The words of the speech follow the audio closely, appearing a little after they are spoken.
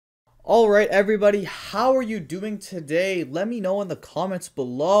Alright everybody, how are you doing today? Let me know in the comments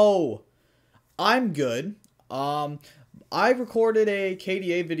below. I'm good. I recorded a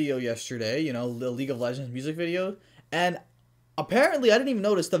KDA video yesterday, the League of Legends music video, and apparently I didn't even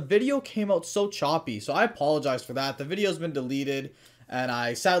notice the video came out so choppy, so I apologize for that. The video's been deleted, and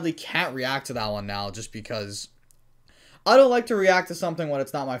I sadly can't react to that one now just because I don't like to react to something when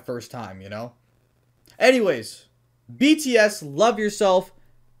it's not my first time, Anyways, BTS, Love Yourself,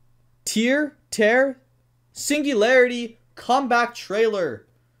 Tear, Singularity, comeback trailer.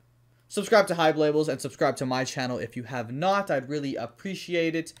 Subscribe to Hype Labels and subscribe to my channel if you have not. I'd really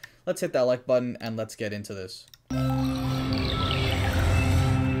appreciate it. Let's hit that like button and let's get into this.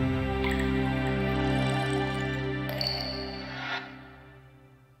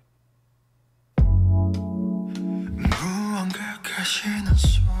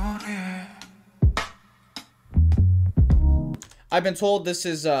 I've been told this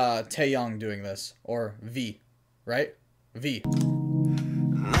is Taeyong doing this, or V, right? V.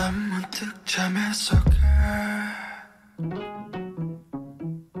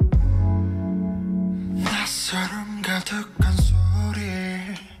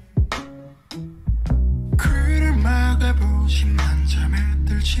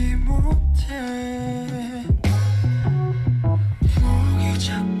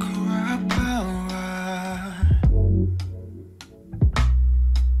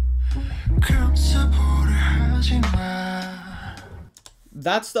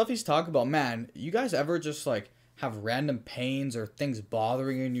 That stuff he's talking about, man, you guys ever just like have random pains or things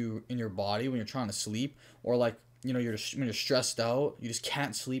bothering you in your body when you're trying to sleep, or like, when you're stressed out, you just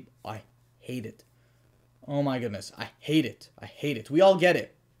can't sleep? I hate it. Oh my goodness, I hate it. I hate it. We all get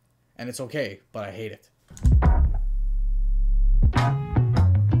it, and it's okay, but I hate it.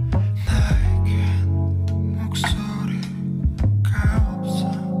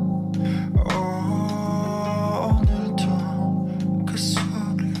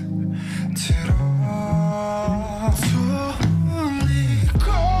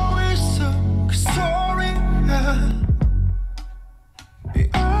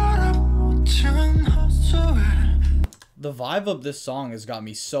 The vibe of this song has got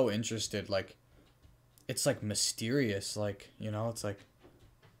me so interested. Like, it's like mysterious. Like, it's like,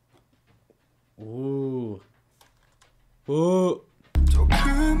 ooh. Ooh.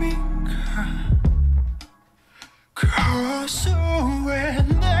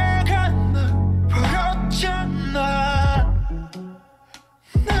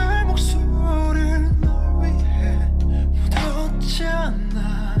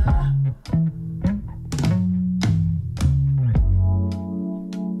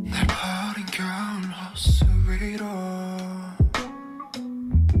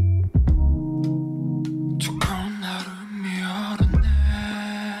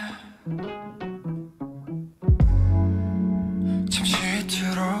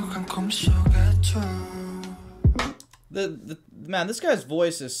 Man, this guy's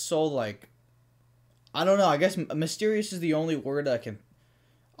voice is so like, I don't know. I guess mysterious is the only word I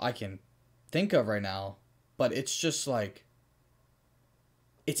can think of right now. But it's just like,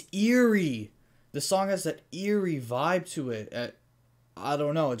 it's eerie. The song has that eerie vibe to it. I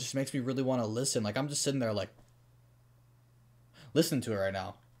don't know. It just makes me really want to listen. Like, I'm just sitting there like, listening to it right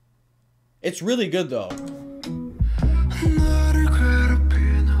now. It's really good though.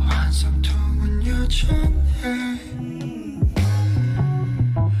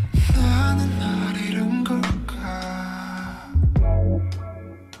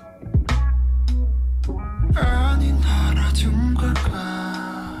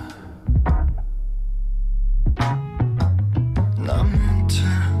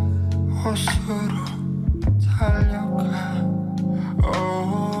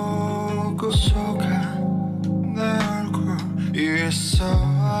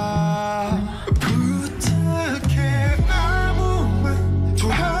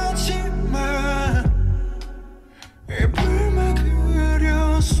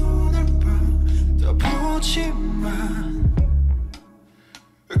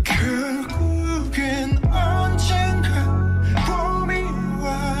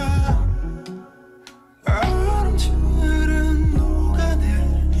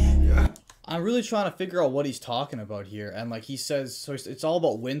 I'm really trying to figure out what he's talking about here. And like he says, so it's all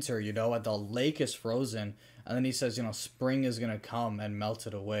about winter, and the lake is frozen. And then he says, spring is going to come and melt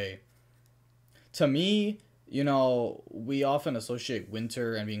it away. To me, we often associate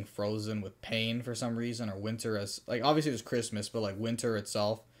winter and being frozen with pain for some reason, or winter as, like, obviously there's Christmas, but like winter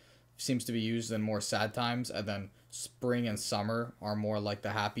itself seems to be used in more sad times, and then spring and summer are more like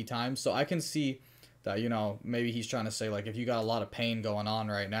the happy times. So I can see that, maybe he's trying to say, like, if you got a lot of pain going on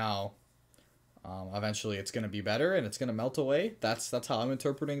right now, Eventually it's gonna be better and it's gonna melt away. That's how I'm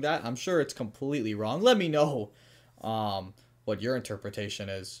interpreting that. I'm sure it's completely wrong. Let me know what your interpretation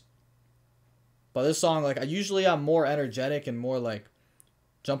is. But this song, like, I'm more energetic and more like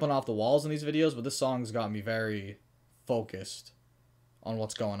jumping off the walls in these videos, but this song's got me very focused on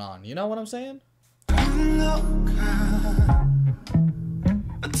what's going on. You know what I'm saying?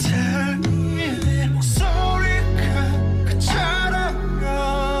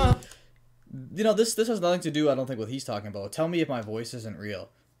 You know, this has nothing to do, I don't think, with what he's talking about. Tell me if my voice isn't real.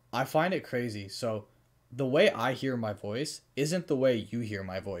 I find it crazy. So the way I hear my voice isn't the way you hear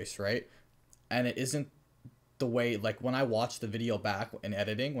my voice, right? And it isn't the way, like, when I watch the video back in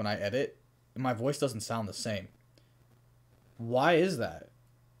editing, when I edit, my voice doesn't sound the same. Why is that?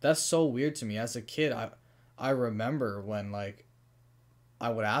 That's so weird to me. As a kid, I remember when, like, I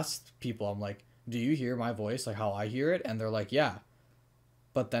would ask people, I'm like, do you hear my voice like how I hear it? And they're like, yeah.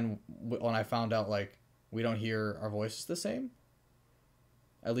 But then when I found out, like, we don't hear our voices the same,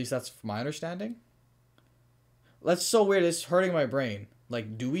 at least that's my understanding. That's so weird. It's hurting my brain.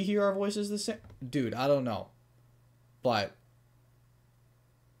 Like, do we hear our voices the same? Dude, I don't know. But,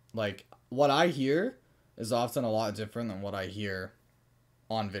 like, what I hear is often a lot different than what I hear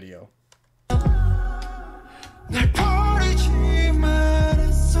on video.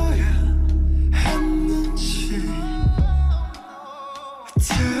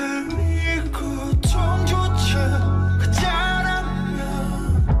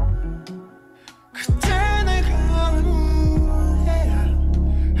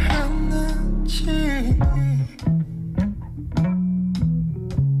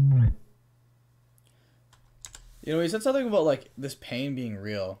 You know, he said something about, like, this pain being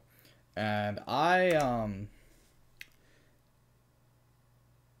real. And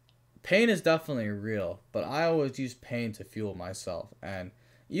pain is definitely real, but I always use pain to fuel myself. And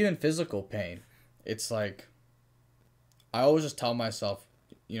even physical pain, it's like, I always just tell myself,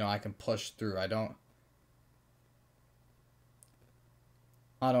 you know, I can push through. I don't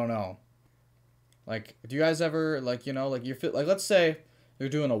know. Like, do you guys ever, like, you know, like, like, let's say you're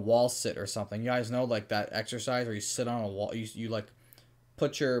doing a wall sit or something. You guys know, like, that exercise where you sit on a wall, you like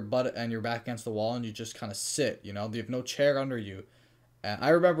put your butt and your back against the wall and you just kind of sit, you know, you have no chair under you. And I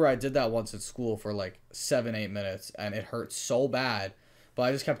remember I did that once at school for like 7-8 minutes and it hurt so bad, but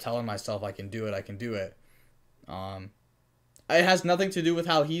I just kept telling myself I can do it, I can do it. It has nothing to do with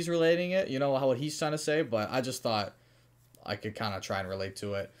how he's relating it, you know, what he's trying to say, but I just thought I could kind of try and relate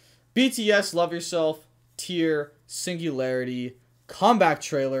to it. BTS, Love Yourself, Tier, Singularity, comeback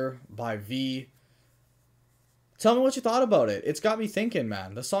trailer by V. Tell me what you thought about it. It's got me thinking,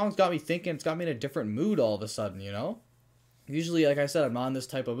 man. The song's got me thinking. It's got me in a different mood all of a sudden, you know? Usually, like I said, I'm not in this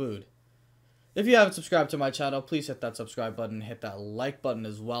type of mood. If you haven't subscribed to my channel, please hit that subscribe button. Hit that like button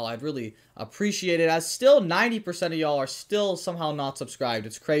as well. I'd really appreciate it. As still 90% of y'all are still somehow not subscribed.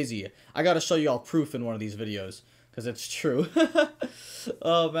 It's crazy. I gotta show y'all proof in one of these videos. Because it's true.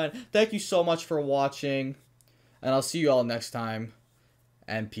 Oh, man. Thank you so much for watching. And I'll see you all next time.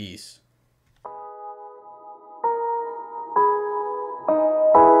 And peace.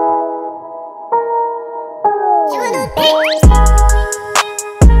 You wanna